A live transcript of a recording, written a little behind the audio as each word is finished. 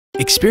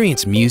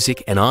Experience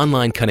music and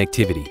online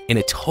connectivity in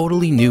a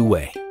totally new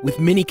way with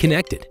Mini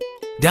Connected.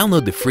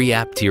 Download the free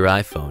app to your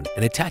iPhone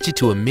and attach it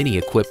to a Mini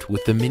equipped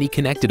with the Mini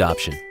Connected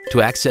option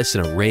to access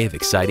an array of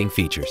exciting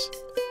features.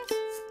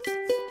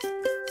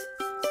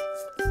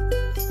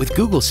 With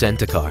Google Send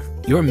to Car,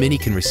 your Mini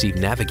can receive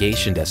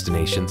navigation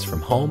destinations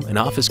from home and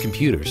office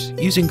computers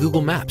using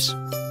Google Maps.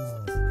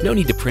 No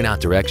need to print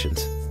out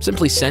directions.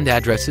 Simply send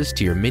addresses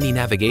to your Mini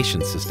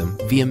navigation system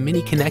via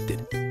Mini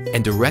Connected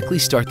and directly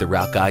start the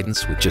route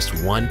guidance with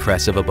just one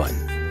press of a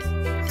button.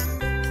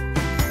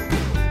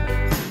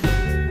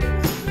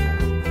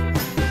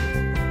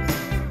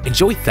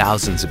 Enjoy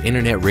thousands of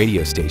internet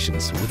radio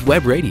stations with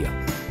web radio.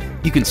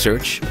 You can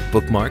search,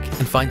 bookmark,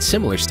 and find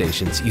similar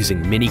stations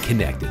using Mini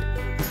Connected.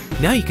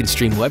 Now you can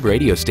stream web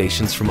radio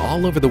stations from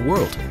all over the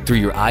world through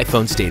your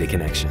iPhone's data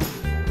connection.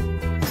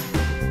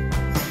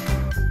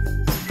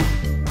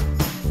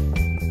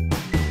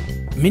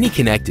 Mini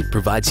Connected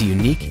provides a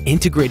unique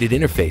integrated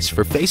interface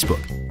for Facebook.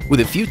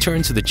 With a few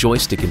turns of the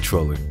joystick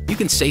controller, you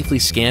can safely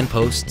scan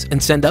posts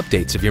and send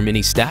updates of your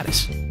Mini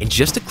status. In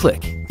just a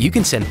click, you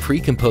can send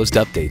pre-composed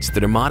updates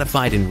that are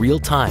modified in real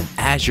time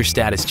as your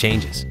status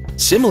changes.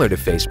 Similar to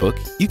Facebook,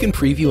 you can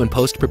preview and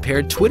post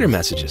prepared Twitter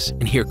messages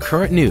and hear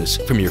current news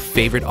from your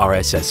favorite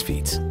RSS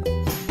feeds.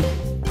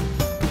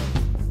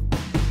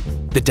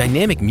 The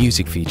dynamic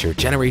music feature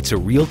generates a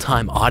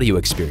real-time audio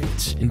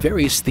experience in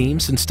various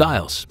themes and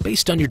styles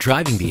based on your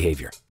driving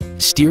behavior.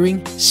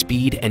 Steering,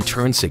 speed, and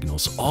turn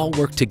signals all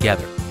work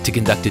together to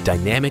conduct a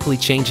dynamically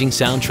changing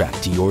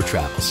soundtrack to your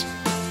travels.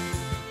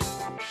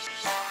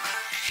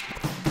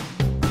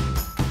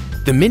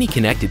 The Mini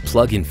Connected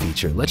plug-in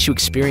feature lets you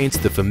experience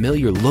the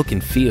familiar look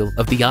and feel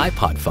of the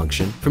iPod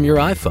function from your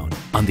iPhone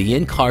on the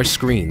in-car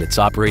screen that's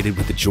operated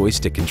with the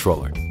joystick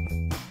controller.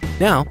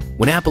 Now,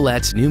 when Apple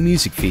adds new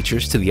music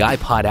features to the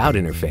iPod Out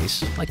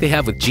interface, like they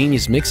have with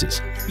Genius Mixes,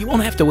 you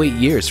won't have to wait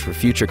years for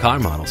future car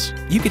models.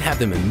 You can have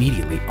them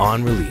immediately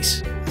on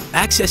release.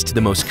 Access to the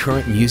most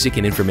current music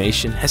and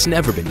information has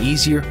never been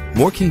easier,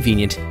 more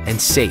convenient, and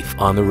safe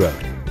on the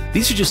road.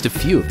 These are just a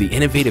few of the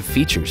innovative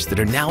features that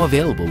are now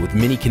available with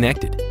Mini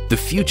Connected. The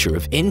future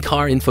of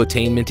in-car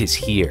infotainment is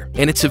here,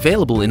 and it's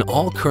available in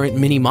all current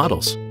Mini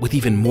models, with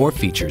even more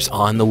features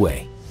on the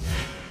way.